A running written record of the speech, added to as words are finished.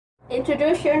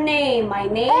Introduce your name. My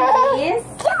name is...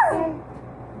 And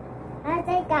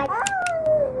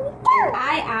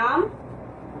I am...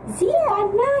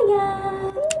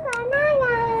 Zephaniah.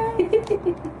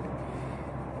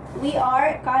 We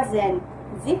are cousin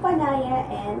Zephaniah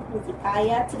and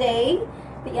Hezekiah. Today,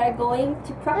 we are going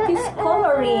to practice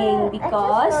coloring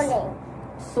because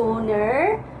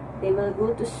sooner they will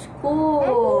go to school.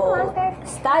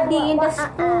 Study in the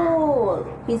school.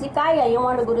 Hezekiah, you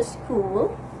want to go to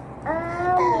school?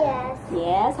 Yes.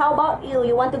 Yes. How about you?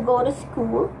 You want to go to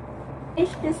school?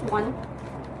 Finish this one.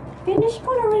 Finish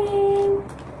coloring.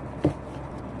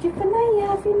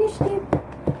 Zephaniah, finish it.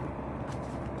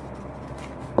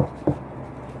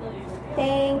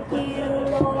 Thank you,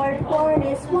 Lord, for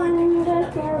this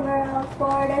wonderful world,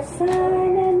 for the sun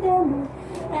and the moon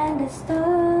and the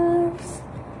stars,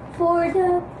 for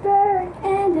the bird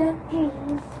and the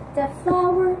trees, the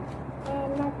flower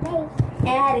And the face.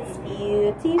 and its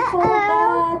beautiful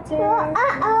pattern.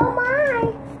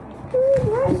 My.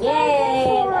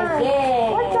 Again.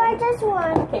 Let's try this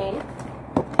one. Okay.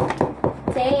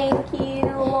 Thank you,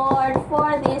 Lord, for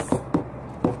this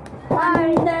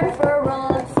wonderful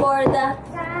world, for the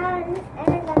Sun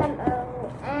and the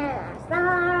moon and the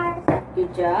stars.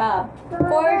 good job. For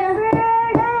For the the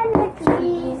bird and the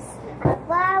trees, the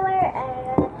flower and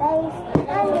the face,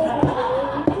 and the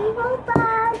beautiful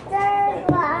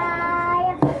butterfly.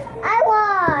 I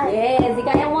won! yes, you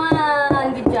got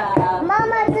one. Good job.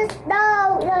 Mama, just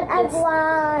no, I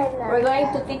won. We're going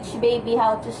to teach baby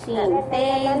how to sing.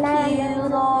 Thank you,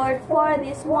 Lord, for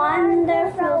this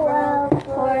wonderful world,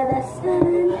 for the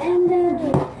sun and the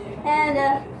moon and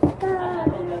the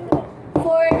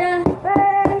for the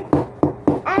bird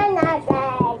and the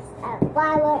face, a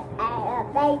flower and a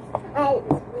face, and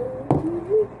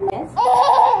yes.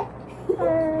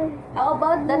 How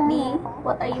about the bee?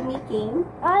 What are you making?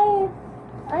 I'm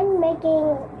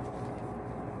making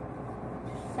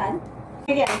Sun.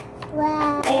 Again.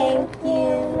 wow. Thank you,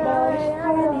 Lord,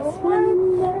 for this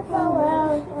wonderful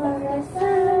world, for the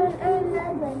sun and the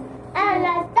moon and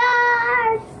the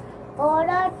stars, for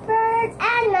the birds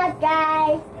and the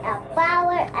guys, a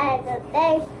flower and the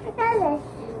face, and the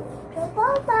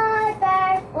beautiful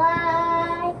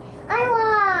butterfly. I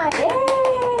won!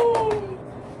 Yay!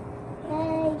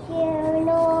 Thank you,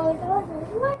 Lord, for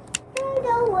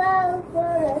the world,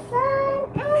 for the sun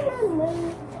and the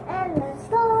moon and the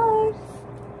stars,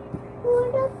 for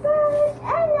the birds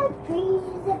and the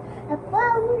trees, the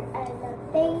flowers and the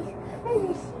face, and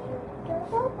the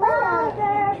beautiful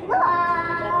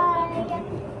butterfly.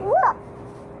 Look!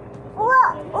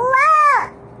 Look!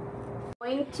 Look!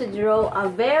 Going to draw a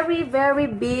very, very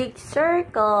big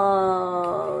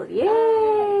circle. Yay! I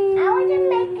want to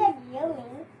make a yummy.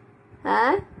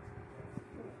 Huh?